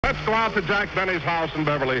Let's go out to Jack Benny's house in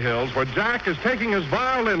Beverly Hills, where Jack is taking his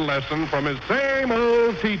violin lesson from his same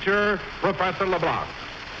old teacher, Professor LeBlanc.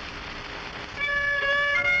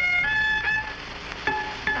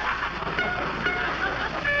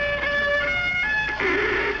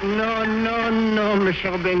 No,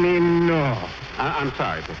 Monsieur Benny, no. I'm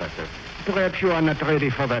sorry, Professor. Perhaps you are not ready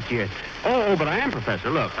for that yet. Oh, but I am, Professor.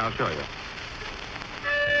 Look, I'll show you.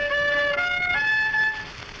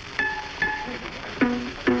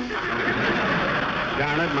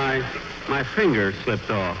 Darn it, my finger slipped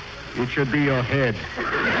off. It should be your head.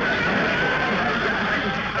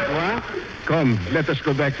 What? Come, let us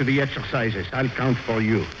go back to the exercises. I'll count for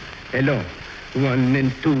you. Hello. 1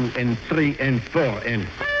 and 2 and 3 and 4 and...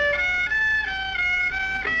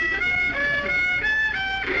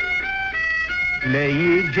 Play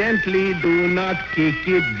it gently, do not kick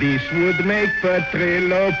it. This would make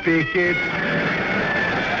Petrillo pick it.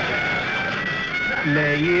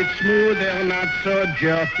 Play it smoother, not so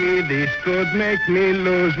jerky. This could make me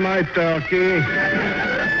lose my turkey.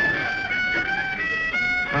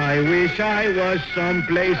 I wish I was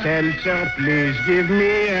someplace else. Please give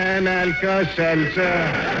me an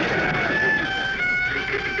Alka-Seltzer.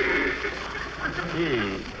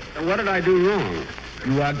 What did I do wrong?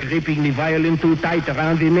 You are gripping the violin too tight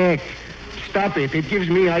around the neck. Stop it. It gives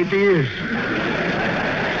me ideas.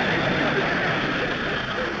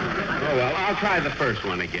 Oh, well, I'll try the first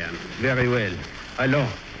one again. Very well. Allons.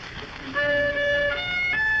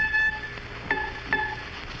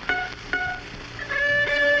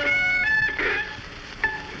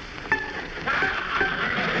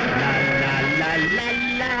 La, la, la, la,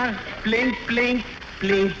 la. Blink, blink,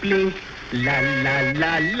 blink, blink. La, la,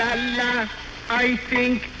 la, la, la. I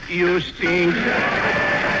think you stink.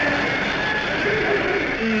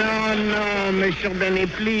 No, Monsieur Benny,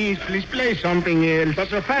 please play something else. But,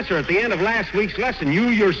 Professor, at the end of last week's lesson, you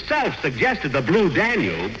yourself suggested the Blue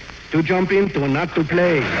Danube. To jump into, not to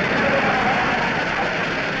play.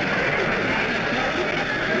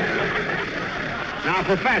 Now,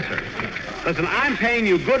 Professor, listen, I'm paying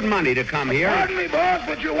you good money to come here. Pardon me, boss,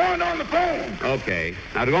 but you weren't on the phone. Okay.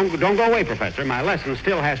 Now, don't go away, Professor. My lesson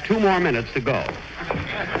still has 2 more minutes to go.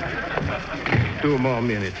 2 more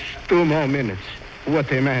minutes. 2 more minutes.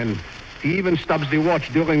 What a man. He even stops the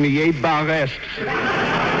watch during the 8-bar rests.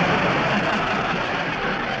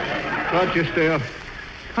 Rochester,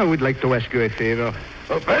 I would like to ask you a favor.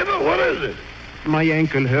 A favor? What is it? My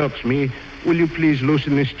ankle hurts me. Will you please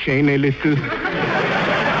loosen this chain a little?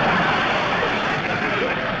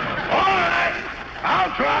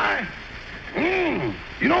 I'll try.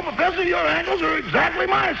 You know, Professor, your ankles are exactly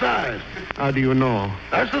my size. How do you know?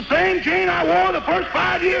 That's the same chain I wore the first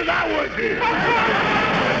 5 years I worked here.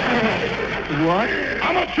 What?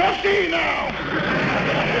 I'm a trustee now.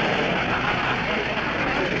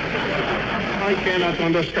 I cannot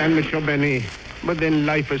understand, Monsieur Benny. But then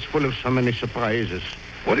life is full of so many surprises.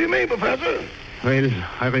 What do you mean, Professor? Well,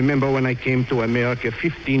 I remember when I came to America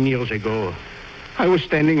 15 years ago. I was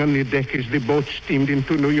standing on the deck as the boat steamed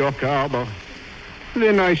into New York Harbor.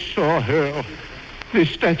 Then I saw her, the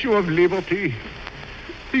Statue of Liberty.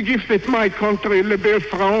 The gift that my country, La Belle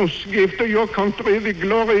France, gave to your country, the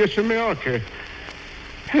glorious America.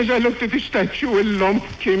 As I looked at the statue, a lump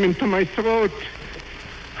came into my throat.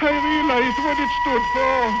 I realized what it stood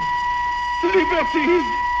for. Liberty.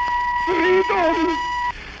 Freedom.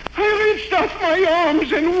 I reached out my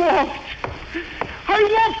arms and walked. I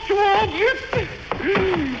walked towards it.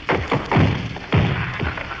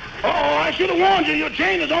 Oh, I should have warned you. Your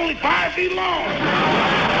chain is only 5 feet long.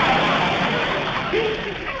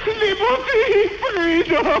 Liberty,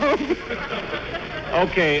 freedom.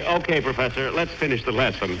 Okay, Professor. Let's finish the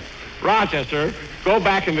lesson. Rochester, go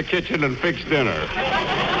back in the kitchen and fix dinner.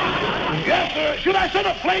 Yes, sir. Should I set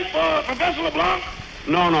a plate for Professor LeBlanc?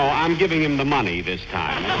 No, I'm giving him the money this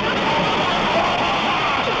time.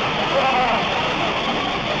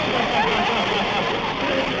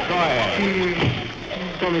 Go ahead.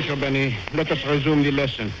 Come, Monsieur Benny. Let us resume the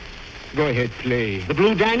lesson. Go ahead, play. The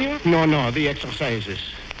Blue Danube? No, the exercises.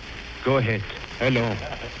 Go ahead. Hello.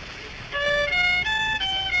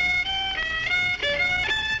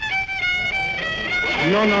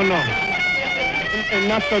 No.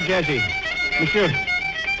 Not so jazzy. Monsieur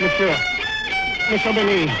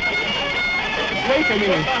Benny. Wait a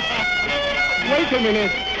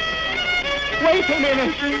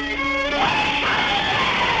minute.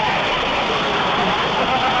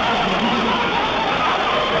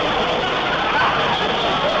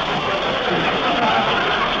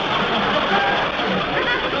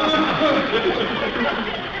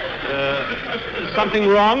 Something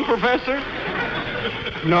wrong, Professor?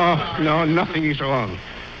 No, nothing is wrong.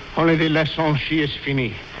 Only the lesson, she is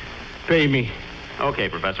finie. Pay me. Okay,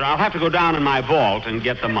 Professor. I'll have to go down in my vault and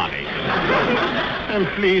get the money. And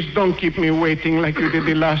please don't keep me waiting like you did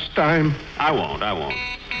the last time. I won't.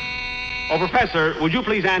 Oh, Professor, would you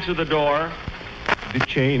please answer the door? The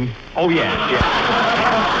chain. Oh, yes.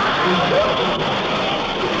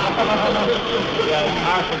 Yes,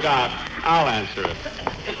 I forgot. I'll answer it.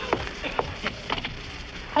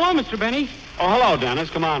 Hello, Mr. Benny. Oh, hello, Dennis.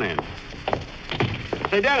 Come on in.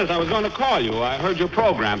 Say, Dennis, I was going to call you. I heard your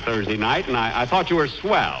program Thursday night, and I thought you were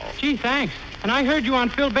swell. Gee, thanks. And I heard you on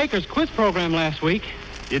Phil Baker's quiz program last week.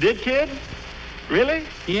 You did, kid? Really?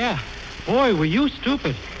 Yeah. Boy, were you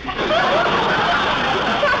stupid.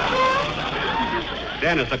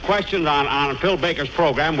 Dennis, the questions on Phil Baker's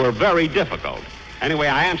program were very difficult. Anyway,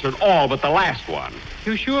 I answered all but the last one.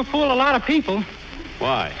 You sure fool a lot of people.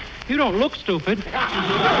 Why? You don't look stupid.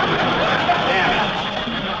 Damn it.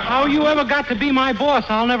 How you ever got to be my boss,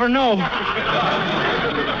 I'll never know.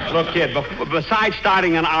 Look, kid, besides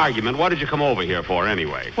starting an argument, what did you come over here for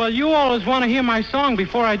anyway? Well, you always want to hear my song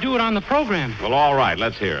before I do it on the program. Well, all right,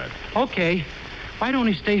 let's hear it. Okay. Why don't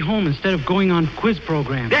he stay home instead of going on quiz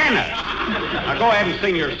program? Dennis! Now go ahead and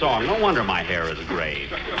sing your song. No wonder my hair is gray.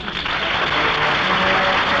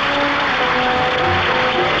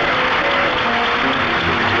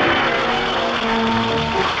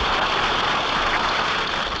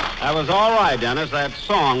 That was all right, Dennis. That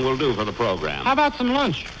song will do for the program. How about some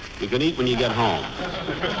lunch? You can eat when you get home.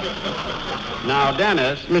 Now,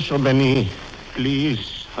 Dennis... Mr. Benny,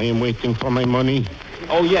 please, I am waiting for my money.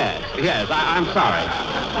 Oh, yes, I'm sorry.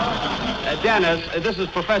 Dennis, this is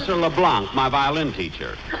Professor LeBlanc, my violin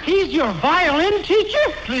teacher. He's your violin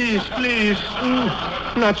teacher? Please.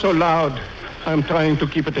 Not so loud. I'm trying to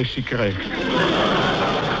keep it a secret.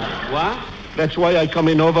 What? That's why I come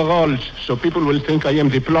in overalls, so people will think I am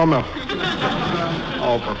the plumber.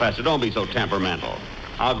 Oh, Professor, don't be so temperamental.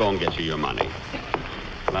 I'll go and get you your money.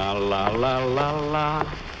 La, la, la, la, la.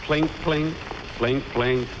 Plink, plink, plink,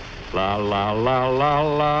 plink. La, la, la, la,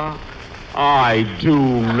 la. I do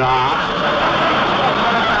not.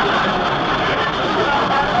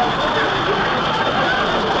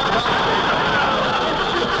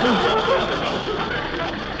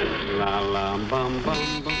 La, la, bum,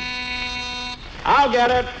 bum, bum. I'll get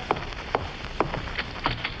it.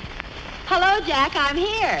 Hello, Jack. I'm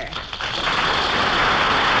here.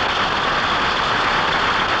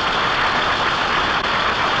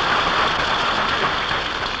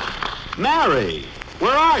 Mary,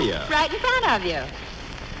 where are you? Right in front of you.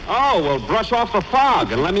 Oh, well, brush off the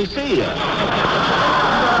fog and let me see you.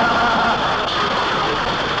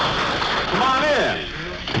 Come on in.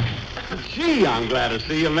 Gee, I'm glad to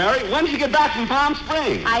see you, Mary. When did you get back from Palm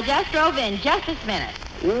Springs? I just drove in just this minute.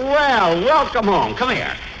 Well, welcome home. Come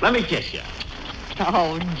here. Let me kiss you.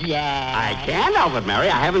 Oh, Jack. I can't help it, Mary.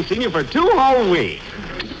 I haven't seen you for 2 whole weeks.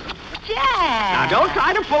 Jack. Now, don't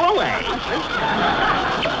try to pull away.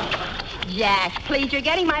 Jack, please, you're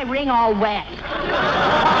getting my ring all wet.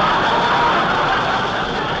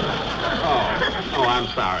 Oh, I'm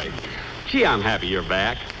sorry. Gee, I'm happy you're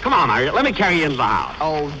back. Come on, Mary. Let me carry you into the house.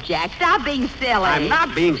 Oh, Jack, stop being silly. I'm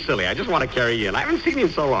not being silly. I just want to carry you in. I haven't seen you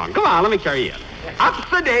in so long. Come on, let me carry you in. Up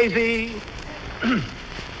the daisy.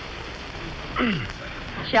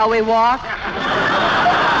 Shall we walk?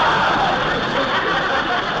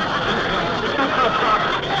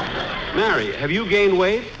 Mary, have you gained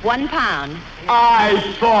weight? 1 pound.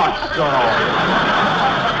 I thought so.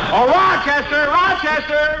 Oh, Rochester!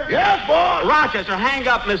 Yes, boss? Rochester, hang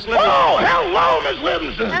up Miss Livingston. Oh, hello, Miss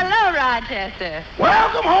Livingston. Hello, Rochester.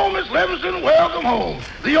 Welcome home, Miss Livingston. Welcome home.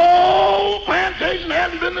 The old plantation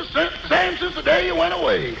hasn't been the same since the day you went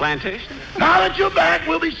away. Plantation? Now that you're back,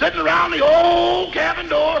 we'll be sitting around the old cabin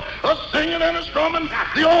door, a-singing and a-strumming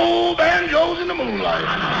the old banjos in the moonlight.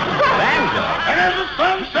 Banjo? And as the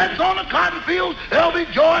sun sets on the cotton fields, there'll be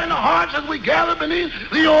joy in the hearts as we gather beneath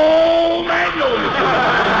the old magnolia tree.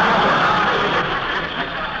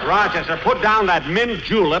 Rochester, put down that mint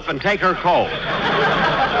julep and take her cold.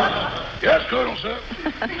 Yes, Colonel, sir.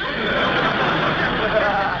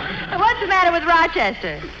 What's the matter with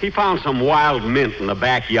Rochester? He found some wild mint in the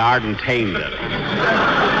backyard and tamed it.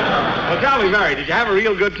 Well, tell me, Mary, did you have a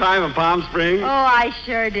real good time in Palm Springs? Oh, I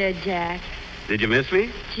sure did, Jack. Did you miss me?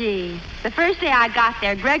 Gee, the first day I got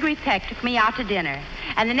there, Gregory Peck took me out to dinner.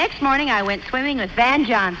 And the next morning I went swimming with Van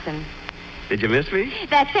Johnson. Did you miss me?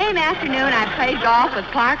 That same afternoon I played golf with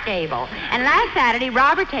Clark Gable. And last Saturday,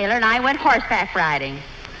 Robert Taylor and I went horseback riding.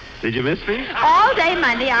 Did you miss me? All day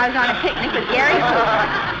Monday I was on a picnic with Gary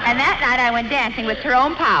Cooper. And that night I went dancing with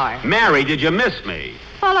Tyrone Power. Mary, did you miss me?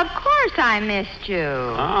 Well, of course I missed you.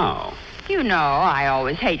 Oh. You know I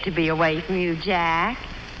always hate to be away from you, Jack.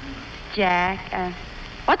 Jack,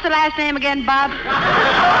 what's the last name again, Bob?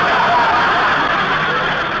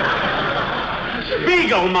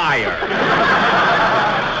 Spiegelmeyer.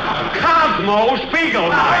 Cosmo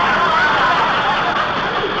Spiegelmeyer.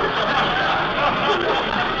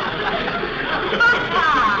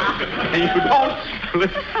 And you don't...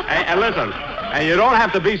 And listen, and you don't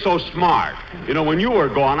have to be so smart. You know, when you were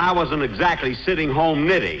gone, I wasn't exactly sitting home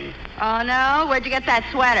knitting. Oh, no? Where'd you get that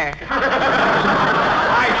sweater?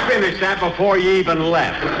 I finished that before you even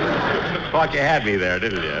left. Thought you had me there,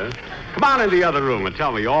 didn't you? Come on in the other room and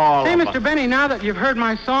tell me all Hey, about... Mr. Benny, now that you've heard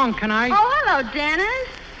my song, can I... Oh, hello, Dennis.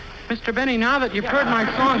 Mr. Benny, now that you've heard my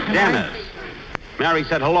song, can Dennis, Mary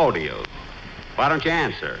said hello to you. Why don't you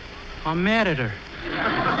answer? I'm mad at her.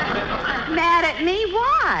 Mad at me?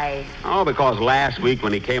 Why? Oh, because last week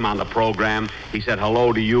when he came on the program, he said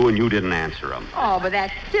hello to you and you didn't answer him. Oh, but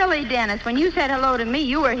that's silly, Dennis. When you said hello to me,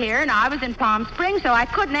 you were here, and I was in Palm Springs, so I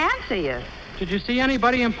couldn't answer you. Did you see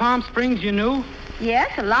anybody in Palm Springs you knew?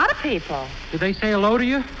 Yes, a lot of people. Did they say hello to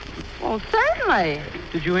you? Well, certainly.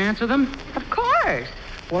 Did you answer them? Of course.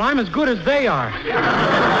 Well, I'm as good as they are.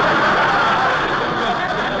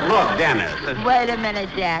 Look, Dennis. Wait a minute,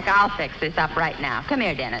 Jack. I'll fix this up right now. Come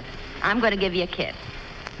here, Dennis. I'm going to give you a kiss.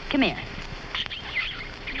 Come here.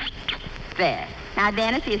 There. Now,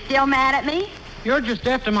 Dennis, are you still mad at me? You're just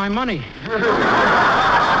after my money.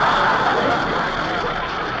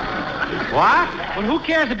 What? Well, who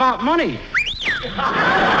cares about money?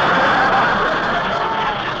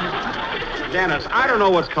 Dennis, I don't know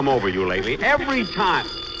what's come over you lately. Every time...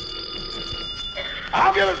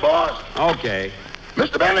 I'll get it, boss. Okay.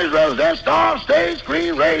 Mr. Bentley's resident star of stage,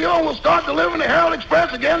 screen, radio, and will start delivering the Herald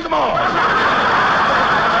Express again tomorrow.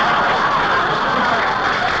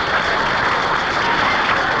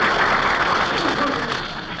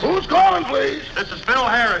 Who's calling, please? This is Phil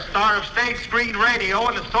Harris, star of Stage Screen Radio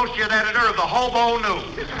and associate editor of the Hobo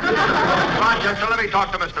News. Rochester, let me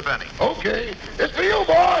talk to Mr. Benny. Okay. It's for you,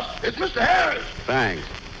 boss. It's Mr. Harris. Thanks.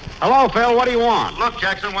 Hello, Phil. What do you want? Look,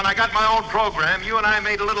 Jackson, when I got my own program, you and I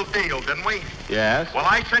made a little deal, didn't we? Yes? Well,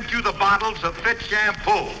 I sent you the bottles of Fit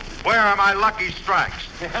shampoo. Where are my Lucky Strikes?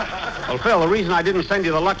 Well, Phil, the reason I didn't send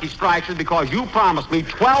you the Lucky Strikes is because you promised me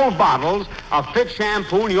 12 bottles of Fit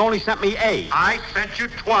shampoo and you only sent me 8. I sent you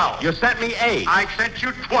 12. You sent me 8. I sent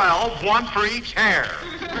you 12, one for each hair.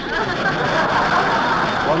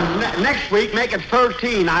 Well, next week, make it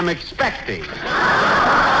 13. I'm expecting.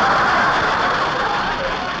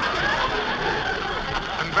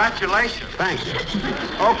 Congratulations. Thank you.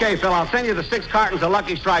 Okay, Phil, I'll send you the 6 cartons of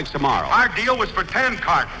Lucky Strikes tomorrow. Our deal was for 10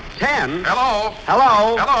 cartons. 10? Hello?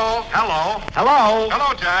 Hello? Hello? Hello? Hello?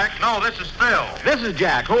 Hello, Jack. No, this is Phil. This is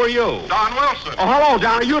Jack. Who are you? Don Wilson. Oh, hello,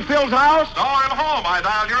 Don. Are you at Phil's house? No, I'm home. I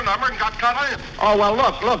dialed your number and got cut in. Oh, well,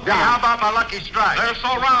 look, Hey, how Don. about my Lucky Strikes? They're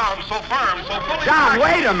so round, so firm, so fully Don, packed.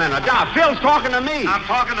 wait a minute. Don, Phil's talking to me. I'm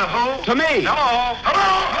talking to who? To me. Hello?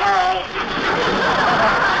 Hello?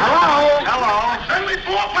 Hello? Hello? Send me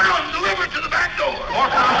 4 pounds delivered to the back door. 4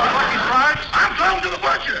 pounds of Lucky Strikes? I'm coming to the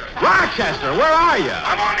butcher. Rochester, where are you?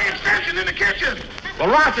 I'm on the extension in the kitchen. Well,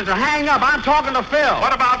 Rochester, hang up. I'm talking to Phil.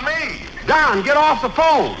 What about me? Don, get off the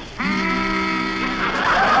phone.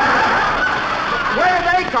 Where'd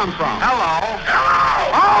they come from? Hello?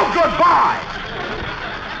 Oh, goodbye.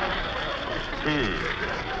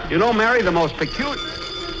 You know, Mary, the most peculiar...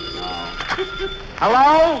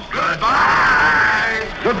 Hello? Goodbye.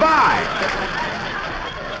 Goodbye.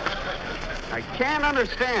 I can't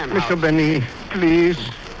understand how... Mr. Benny, please.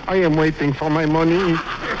 I am waiting for my money.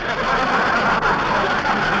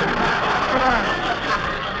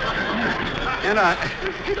 In a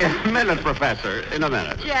minute, Professor. In a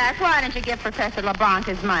minute. Jack, why don't you give Professor LeBlanc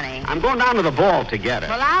his money? I'm going down to the ball to get it.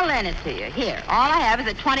 Well, I'll lend it to you. Here, all I have is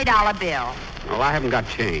a $20 bill. Well, I haven't got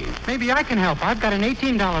change. Maybe I can help. I've got an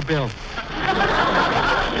 $18 bill.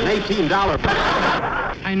 An $18 bill.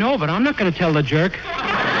 I know, but I'm not going to tell the jerk.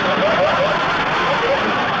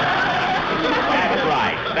 That's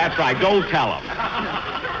right. That's right. Don't tell him.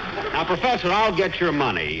 Now, Professor, I'll get your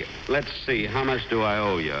money. Let's see. How much do I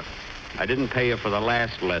owe you? I didn't pay you for the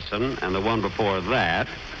last lesson and the one before that.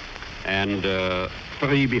 And,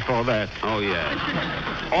 3 before that. oh, yes.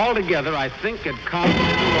 Altogether, I think it comes to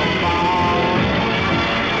about...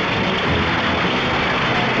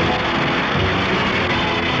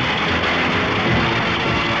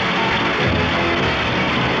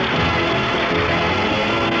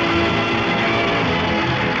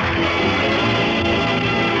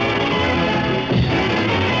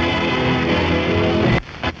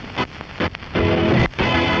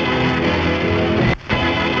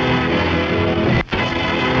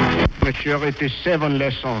 Monsieur Professor. It is 7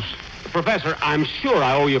 lessons. Professor, I'm sure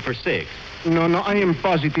I owe you for 6. No, I am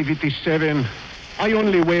positive it is 7. I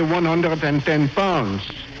only weigh 110 pounds.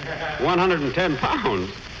 110 pounds?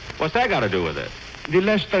 What's that got to do with it? The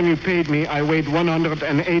last time you paid me, I weighed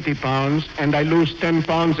 180 pounds, and I lose 10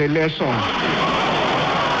 pounds a lesson.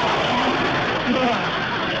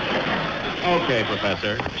 Okay,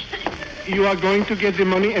 Professor. You are going to get the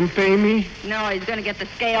money and pay me? No, he's going to get the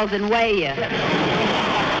scales and weigh you.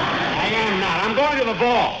 I am not. I'm going to the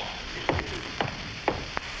ball.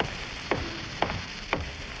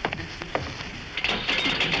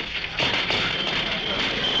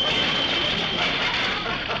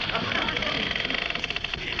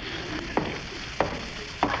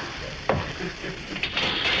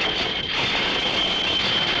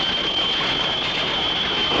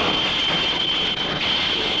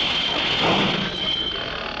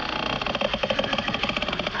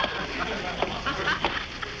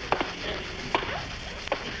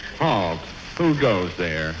 Halt. Who goes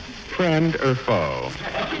there? Friend or foe?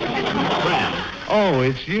 Friend. Oh,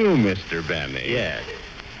 it's you, Mr. Benny. Yes.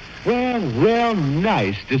 Well,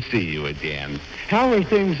 nice to see you again. How are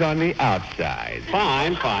things on the outside?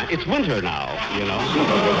 Fine. It's winter now, you know.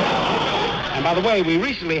 And by the way, we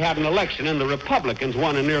recently had an election, and the Republicans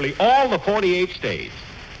won in nearly all the 48 states.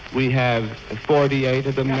 We have 48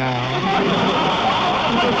 of them now.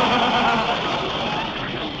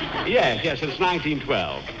 Yes, since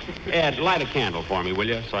 1912. Ed, light a candle for me, will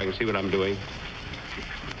you, so I can see what I'm doing?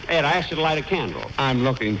 Ed, I asked you to light a candle. I'm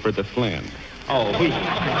looking for the flint. Oh,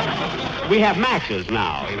 we have matches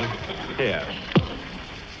now, you know. Here.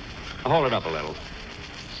 Hold it up a little.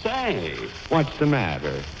 Say, What's the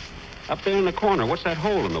matter? up there in the corner, what's that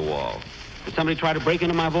hole in the wall? Did somebody try to break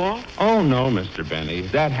into my vault? Oh, no, Mr. Benny.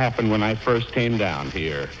 That happened when I first came down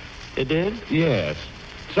here. It did? Yes.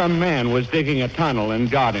 Some man was digging a tunnel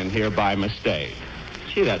and got in here by mistake.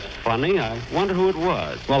 Gee, that's funny. I wonder who it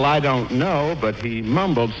was. Well, I don't know, but he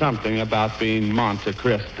mumbled something about being Monte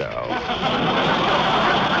Cristo.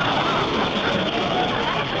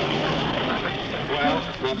 Well,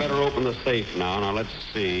 I better open the safe now. Now, let's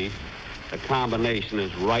see. The combination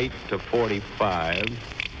is right to 45,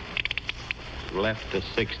 left to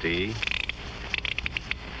 60,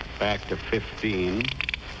 back to 15,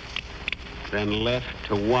 then left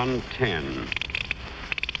to 110.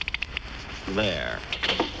 There.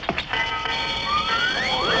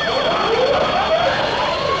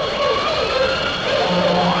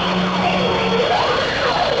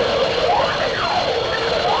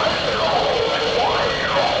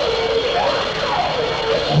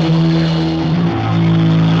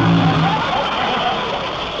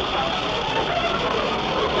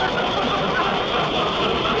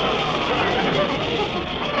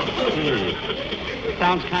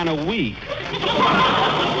 Sounds kind of weak.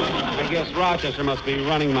 I guess Rochester must be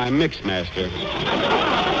running my mix master.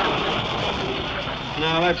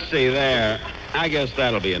 Now, let's see there. I guess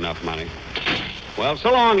that'll be enough money. Well,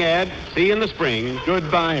 so long, Ed. See you in the spring.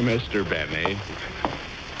 Goodbye, Mr. Benny.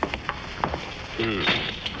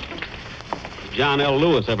 John L.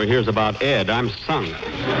 Lewis ever hears about Ed, I'm sunk.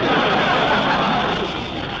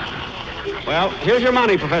 Well, here's your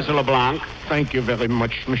money, Professor LeBlanc. Thank you very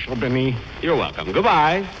much, Monsieur Benny. You're welcome.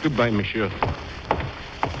 Goodbye. Goodbye, monsieur.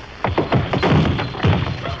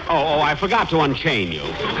 Oh, I forgot to unchain you.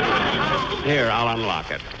 Here, I'll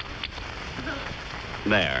unlock it.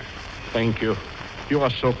 There. Thank you. You are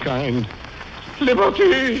so kind.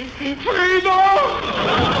 Liberty! Freedom!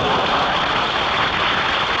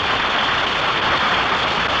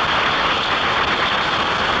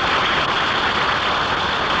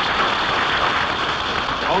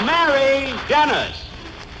 Oh, Mary! Dennis!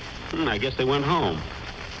 I guess they went home.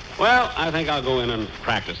 Well, I think I'll go in and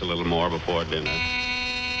practice a little more before dinner.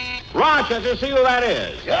 Rochester, see who that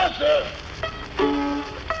is. Yes, sir.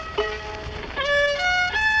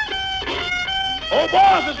 Oh,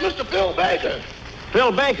 boss, it's Mr. Phil Baker.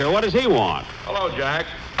 Phil Baker, what does he want? Hello, Jack.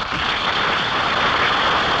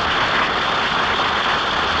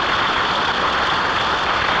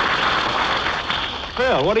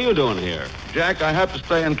 Phil, what are you doing here? Jack, I have to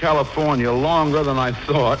stay in California longer than I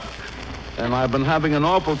thought, and I've been having an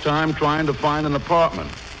awful time trying to find an apartment.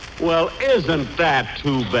 Well, isn't that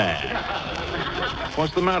too bad?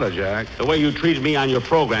 What's the matter, Jack? The way you treated me on your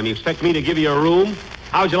program, you expect me to give you a room?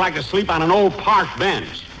 How would you like to sleep on an old park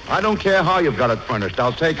bench? I don't care how you've got it furnished.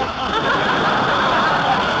 I'll take it.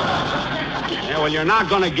 Yeah, well, you're not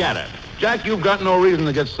going to get it. Jack, you've got no reason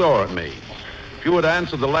to get sore at me. If you had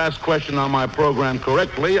answered the last question on my program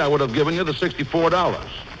correctly, I would have given you the $64.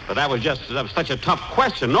 But that was just such a tough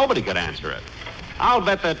question. Nobody could answer it. I'll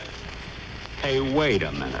bet that... Hey, wait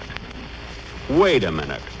a minute. Wait a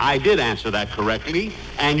minute. I did answer that correctly,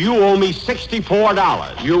 and you owe me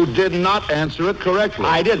 $64. You did not answer it correctly.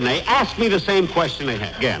 I didn't. Ask me the same question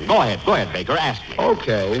again. Go ahead, Baker. Ask me.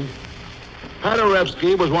 Okay.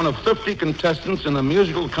 Paderewski was one of 50 contestants in the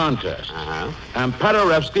musical contest. Uh-huh. And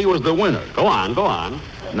Paderewski was the winner. Go on.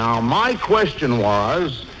 Now, my question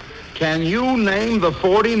was, can you name the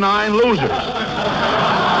 49 losers?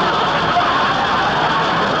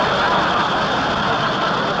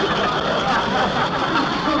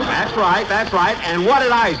 That's right. And what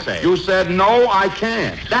did I say? You said, no, I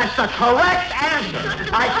can't. That's the correct answer.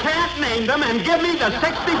 I can't name them and give me the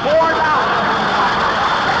 $64.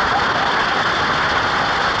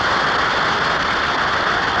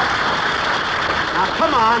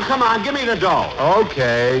 Come on, give me the dough.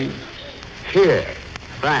 Okay. Here.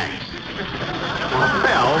 Thanks. Now,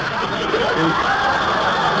 Phil,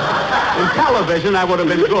 in television, that would have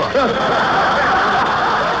been good.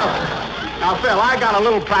 Now, Phil, I got a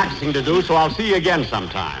little practicing to do, so I'll see you again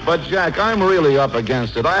sometime. But, Jack, I'm really up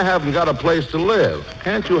against it. I haven't got a place to live.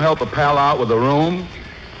 Can't you help a pal out with a room?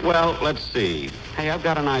 Well, let's see. Hey, I've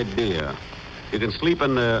got an idea. You can sleep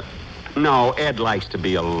in the... No, Ed likes to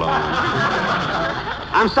be alone.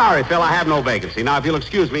 I'm sorry, Phil, I have no vacancy. Now, if you'll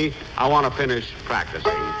excuse me, I want to finish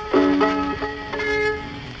practicing.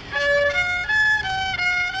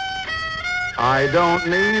 I don't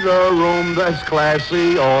need a room that's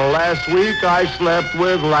classy. Or last week I slept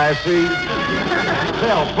with Lassie.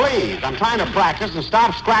 Phil, please, I'm trying to practice and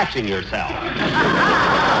stop scratching yourself.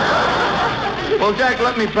 Well, Jack,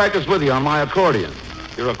 let me practice with you on my accordion.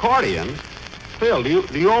 Your accordion? Phil, do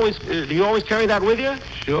you always carry that with you?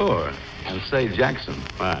 Sure. And say, Jackson.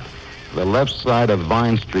 What? The left side of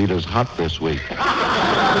Vine Street is hot this week.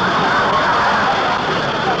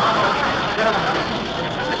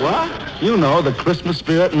 What? You know, the Christmas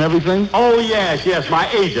spirit and everything. Oh, yes, my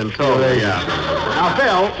agent told me. Now,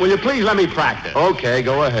 Phil, will you please let me practice? Okay,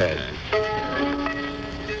 go ahead.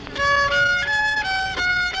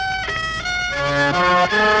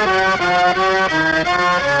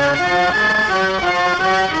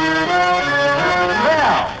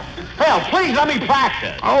 Phil, please let me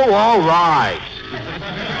practice. Oh, all right.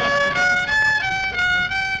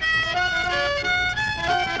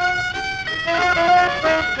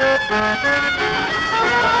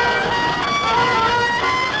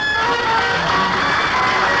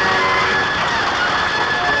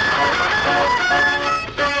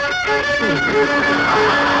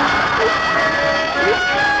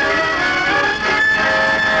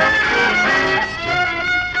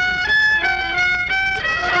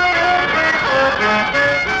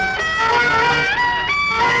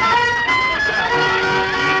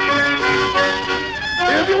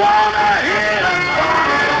 If you wanna hear the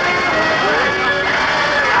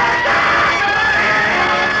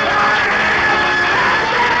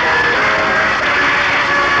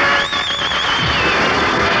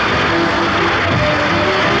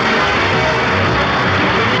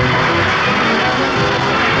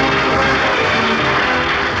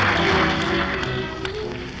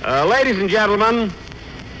Ladies and gentlemen,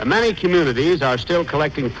 many communities are still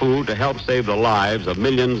collecting food to help save the lives of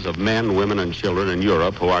millions of men, women, and children in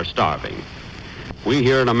Europe who are starving. We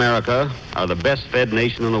here in America are the best-fed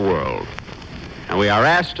nation in the world, and we are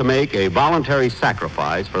asked to make a voluntary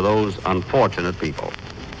sacrifice for those unfortunate people.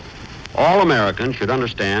 All Americans should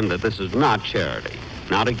understand that this is not charity,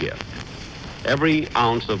 not a gift. Every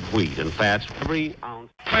ounce of wheat and fats, every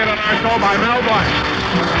ounce... Played on our show by Mel Blanc.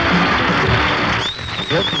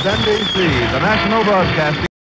 This is NBC, the national broadcasting.